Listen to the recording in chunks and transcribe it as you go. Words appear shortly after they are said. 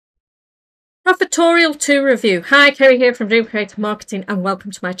Profitorial 2 review. Hi, Kerry here from Dream Creative Marketing, and welcome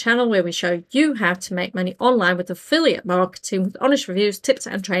to my channel where we show you how to make money online with affiliate marketing with honest reviews, tips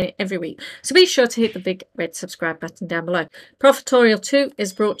and training every week. So be sure to hit the big red subscribe button down below. Profitorial 2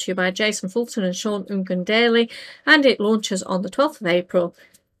 is brought to you by Fulton and Seun Ogundele, and it launches on the 12th of April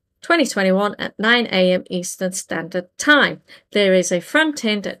 2021 at 9 AM Eastern Standard Time. There is a front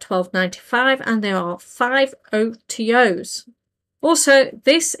end at $12.95 and there are 5 OTOs. Also,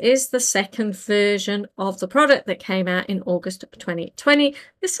 this is the second version of the product that came out in August of 2020.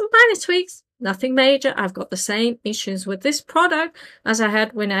 There's some minor tweaks, nothing major. I've got the same issues with this product as I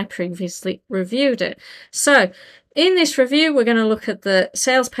had when I previously reviewed it. So, in this review, we're going to look at the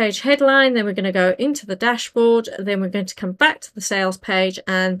sales page headline, then we're going to go into the dashboard, then we're going to come back to the sales page,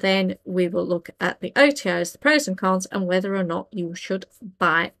 and then we will look at the OTOs, the pros and cons, and whether or not you should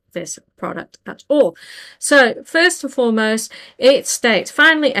buy this product at all. So first and foremost, it states,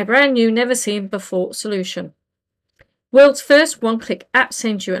 finally a brand new, never seen before solution. World's first one-click app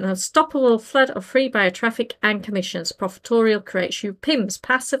sends you an unstoppable flood of free buyer traffic and commissions. Profitorial creates you PIMS,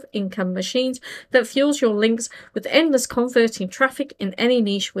 passive income machines, that fuels your links with endless converting traffic in any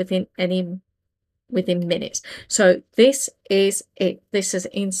niche within minutes. So this is it. This is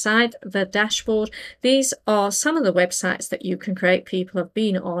inside the dashboard. These are some of the websites that you can create. People have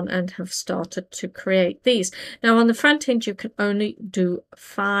been on and have started to create these. Now on the front end, you can only do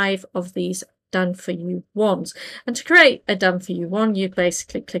 5 of these done for you ones. And to create a done for you one, you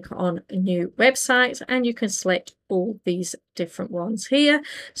basically click on a new website and you can select all these different ones here.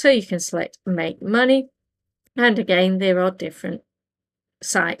 So you can select make money. And again, there are different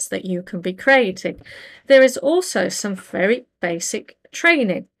sites that you can be creating. There is also some very basic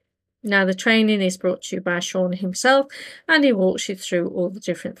training. Now the training is brought to you by Seun himself, and he walks you through all the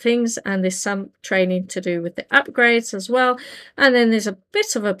different things, and there's some training to do with the upgrades as well, and then there's a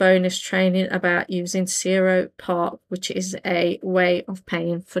bit of a bonus training about using SKYPE, which is a way of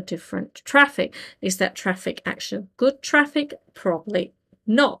paying for different traffic. Is that traffic actually good traffic? Probably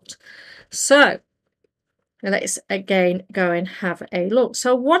not. So let's again go and have a look.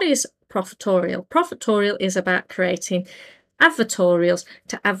 So what is Profitorial? Profitorial is about creating advertorials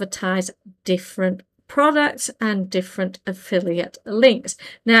to advertise different products and different affiliate links.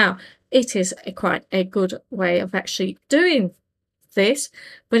 Now, it is quite a good way of actually doing this,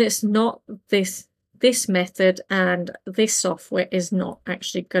 but it's not this method, and this software is not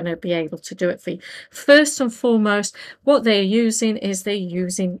actually going to be able to do it for you. First and foremost, what they're using is they're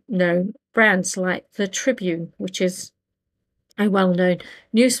using known brands like the Tribune, which is a well-known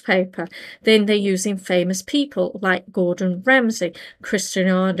newspaper. Then they're using famous people like Gordon Ramsay,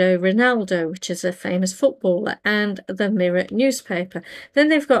 Cristiano Ronaldo, which is a famous footballer, and the Mirror newspaper. Then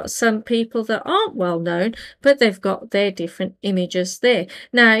they've got some people that aren't well known, but they've got their different images there.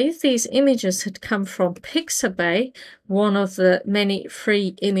 Now, if these images had come from Pixabay, one of the many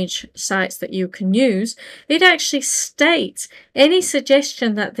free image sites that you can use, it actually states any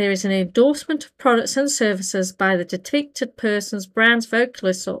suggestion that there is an endorsement of products and services by the depicted persons, brands,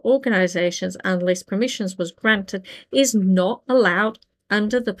 vocalists or organizations unless permissions was granted is not allowed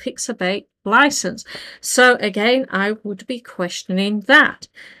under the Pixabay license. So again, I would be questioning that.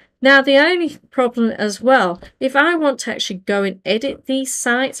 Now, the only problem as well, if I want to actually go and edit these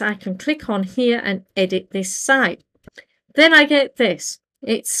sites, I can click on here and edit this site. Then I get this.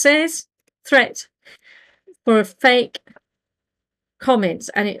 It says threat for a fake comments,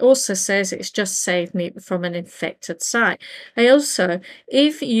 and it also says it's just saved me from an infected site. I also,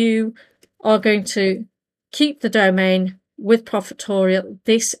 if you are going to keep the domain with Profitorial,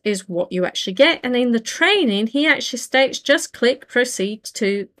 this is what you actually get. And in the training, he actually states just click proceed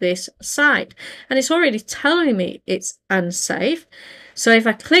to this site, and it's already telling me it's unsafe. So if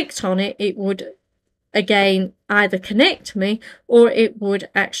I clicked on it, it would again either connect me or it would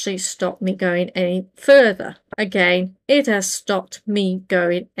actually stop me going any further. Again, it has stopped me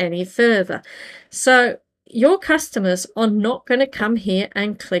going any further. So your customers are not going to come here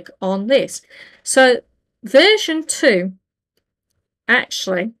and click on this. So version 2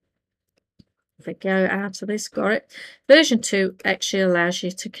 actually, if I go out of this, got it, version 2 actually allows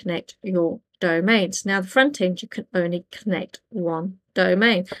you to connect your domains. Now the front end, you can only connect one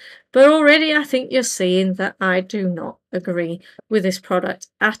domain, but already I think you're seeing that I do not agree with this product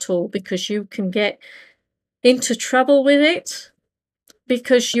at all, because you can get into trouble with it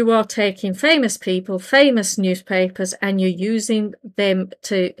because you are taking famous people, famous newspapers, and you're using them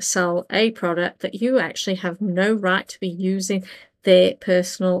to sell a product that you actually have no right to be using their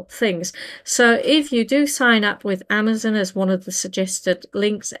personal things. So if you do sign up with Amazon as one of the suggested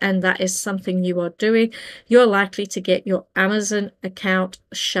links, and that is something you are doing, you're likely to get your Amazon account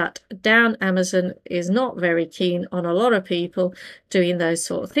shut down. Amazon is not very keen on a lot of people doing those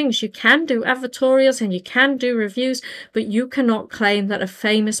sort of things. You can do advertorials and you can do reviews, but you cannot claim that a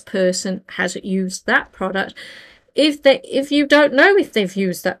famous person has used that product if you don't know if they've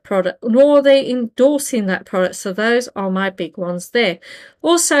used that product, nor are they endorsing that product. So those are my big ones there.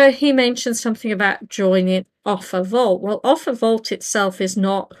 Also, he mentioned something about joining Offer Vault. Well, Offer Vault itself is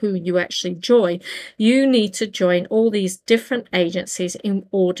not who you actually join. You need to join all these different agencies in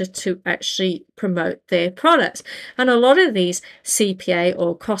order to actually promote their products. And a lot of these CPA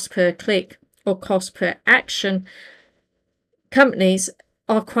or cost per click or cost per action companies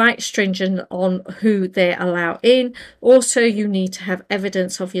are quite stringent on who they allow in. Also, you need to have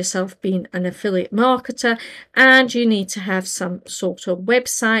evidence of yourself being an affiliate marketer, and you need to have some sort of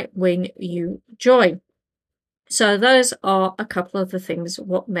website when you join. So those are a couple of the things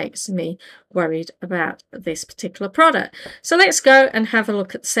what makes me worried about this particular product. So let's go and have a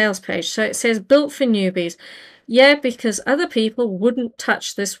look at the sales page. So it says built for newbies. Yeah, because other people wouldn't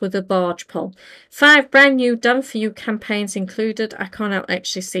touch this with a barge pole. 5 brand new done for you campaigns included. I can't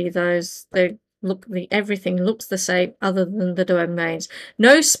actually see those. Everything looks the same other than the domains.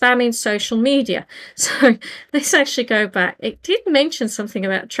 No spamming social media. So let's actually go back. It did mention something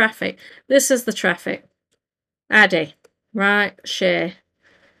about traffic. This is the traffic. Addy. Right, share.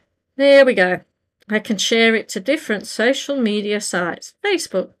 There we go. I can share it to different social media sites.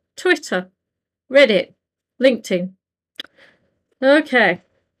 Facebook, Twitter, Reddit, LinkedIn. Okay.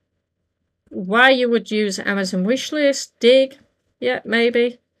 Why you would use Amazon wishlist, Dig, yeah,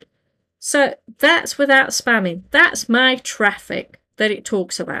 maybe. So that's without spamming. That's my traffic that it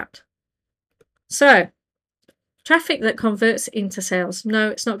talks about. So traffic that converts into sales. No,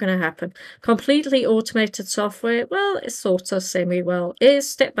 it's not going to happen. Completely automated software. Well, it's sort of semi-well. It is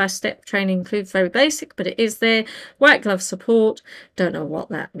step-by-step training includes very basic, but it is there. White glove support. Don't know what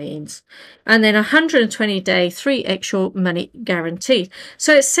that means. And then 120-day, 3 extra money guaranteed.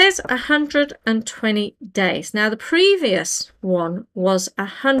 So it says 120 days. Now, the previous one was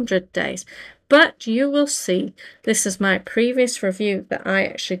 100 days. But you will see, this is my previous review that I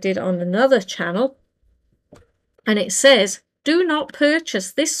actually did on another channel. And it says, do not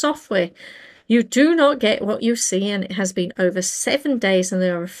purchase this software. You do not get what you see, and it has been over 7 days and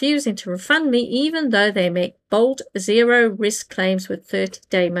they are refusing to refund me, even though they make bold 0 risk claims with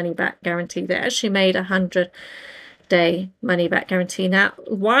 30-day money back guarantee. They actually made a 100-day money back guarantee. Now,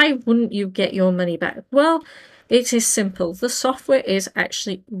 why wouldn't you get your money back? Well, it is simple. The software is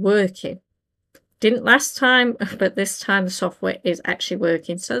actually working. Didn't last time, but this time the software is actually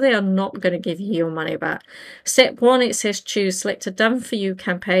working. So they are not going to give you your money back. Step 1, it says choose, select a done for you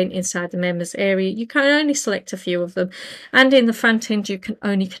campaign inside the members area. You can only select a few of them. And in the front end, you can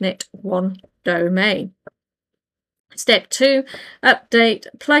only connect 1 domain. Step 2, update,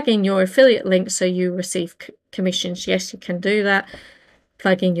 plug in your affiliate link so you receive commissions. Yes, you can do that.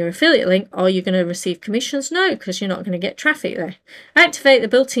 Plug in your affiliate link. Are you going to receive commissions? No, because you're not going to get traffic there. Activate the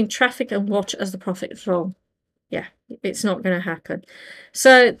built-in traffic and watch as the profits roll. Yeah, it's not going to happen.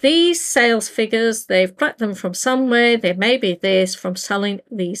 So these sales figures, they've got them from somewhere. They may be theirs from selling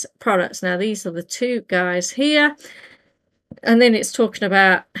these products. Now, these are the 2 guys here. And then it's talking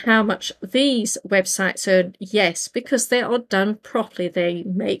about how much these websites earn. Yes, because they are done properly. They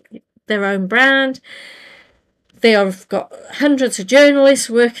make their own brand. They have got hundreds of journalists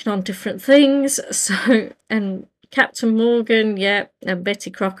working on different things. So, and Captain Morgan, yeah, and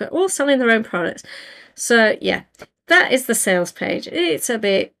Betty Crocker, all selling their own products. So, yeah, that is the sales page. It's a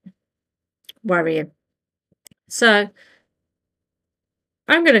bit worrying. So,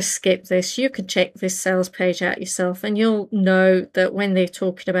 I'm going to skip this. You can check this sales page out yourself, and you'll know that when they're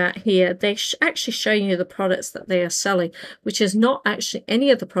talking about here, they're actually showing you the products that they are selling, which is not actually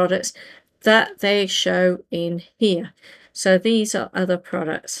any of the products that they show in here. So these are other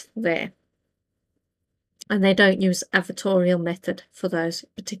products there. And they don't use advertorial method for those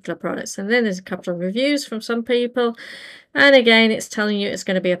particular products. And then there's a couple of reviews from some people. And again, it's telling you it's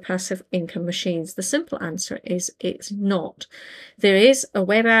going to be a passive income machine. The simple answer is it's not. There is a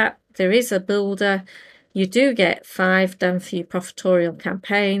web app. There is a builder. You do get 5 done for you Profitorial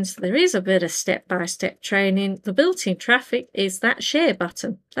campaigns. There is a bit of step-by-step training. The built-in traffic is that share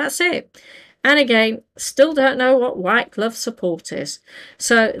button. That's it. And again, still don't know what white glove support is.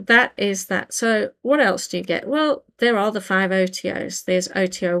 So that is that. So what else do you get? Well, there are the 5 OTOs. There's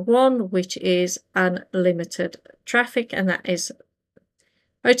OTO 1, which is unlimited traffic, and that is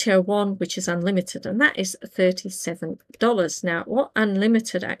OTO1, which is unlimited, and that is $37. Now, what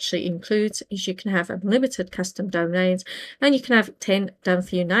unlimited actually includes is you can have unlimited custom domains, and you can have 10 done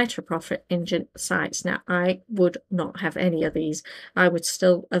for you Nitro Profit Engine sites. Now, I would not have any of these. I would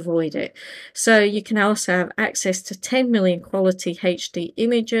still avoid it. So you can also have access to 10 million quality HD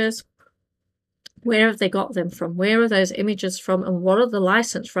images. Where have they got them from? Where are those images from? And what are the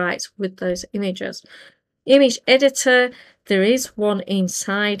license rights with those images? Image editor, there is one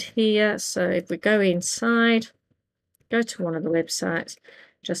inside here. So if we go inside, go to one of the websites,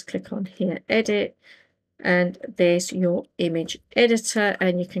 just click on here, edit, and there's your image editor,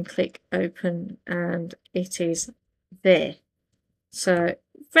 and you can click open and it is there. So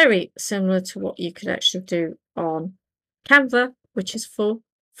very similar to what you could actually do on Canva, which is for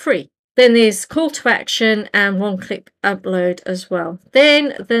free. Then there's call to action and one-click upload as well.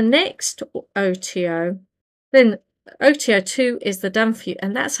 Then the next OTO, then OTO2 is the done for you,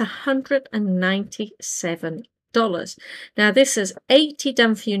 and that's $197. Now this is 80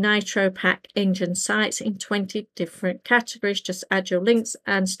 done for you Nitro Pack engine sites in 20 different categories. Just add your links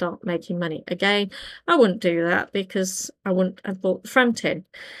and start making money. Again, I wouldn't do that because I wouldn't have bought the front end.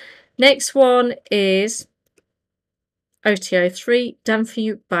 Next one is OTO3, done for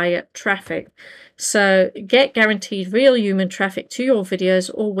you buyer traffic. So get guaranteed real human traffic to your videos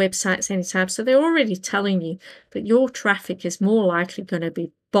or websites anytime. So they're already telling you that your traffic is more likely going to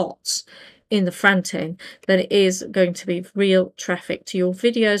be bots in the front end than it is going to be real traffic to your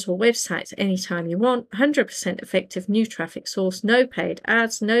videos or websites anytime you want. 100% effective new traffic source, no paid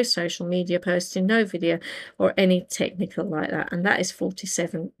ads, no social media posting, no video or any technical like that, and that is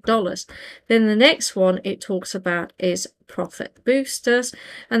 $47. Then the next one it talks about is profit boosters,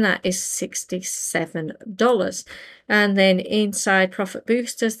 and that is $67. And then inside profit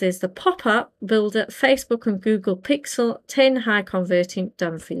boosters there's the pop-up builder, Facebook and Google Pixel, 10 high converting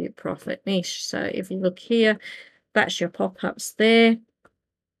done for you profit niche. So if you look here, that's your pop-ups there,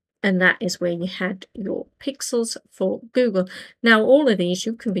 and that is where you had your pixels for Google. Now all of these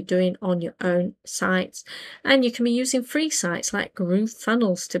you can be doing on your own sites, and you can be using free sites like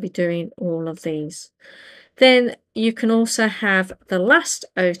GrooveFunnels to be doing all of these. Then you can also have the last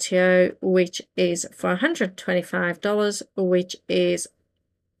OTO, which is for $125, which is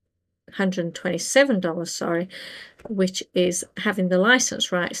 $127, sorry, which is having the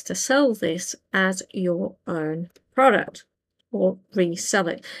license rights to sell this as your own product or resell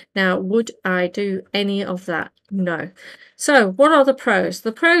it. Now, would I do any of that? No. So what are the pros?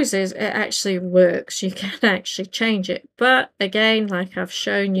 The pros is it actually works. You can actually change it. But again, like I've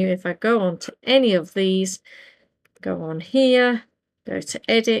shown you, if I go on to any of these, go on here, go to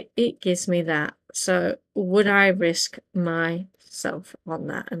edit, it gives me that. So would I risk myself on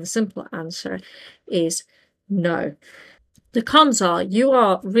that? And the simple answer is no. The cons are you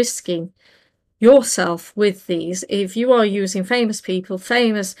are risking yourself with these if you are using famous people,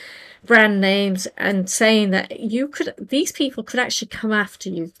 famous brand names, and saying that these people could actually come after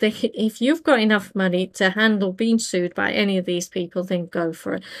you. If you've got enough money to handle being sued by any of these people, then go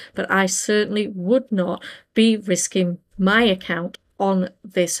for it. But I certainly would not be risking my account on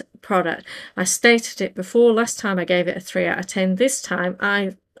this product. I stated it before. Last time I gave it a 3 out of 10. This time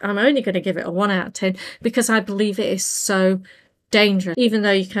I'm only going to give it a 1 out of 10 because I believe it is so dangerous, even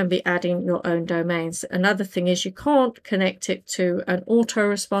though you can be adding your own domains. Another thing is you can't connect it to an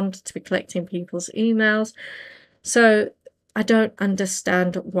autoresponder to be collecting people's emails. So I don't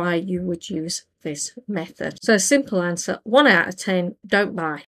understand why you would use this method. So simple answer, 1 out of 10, don't buy.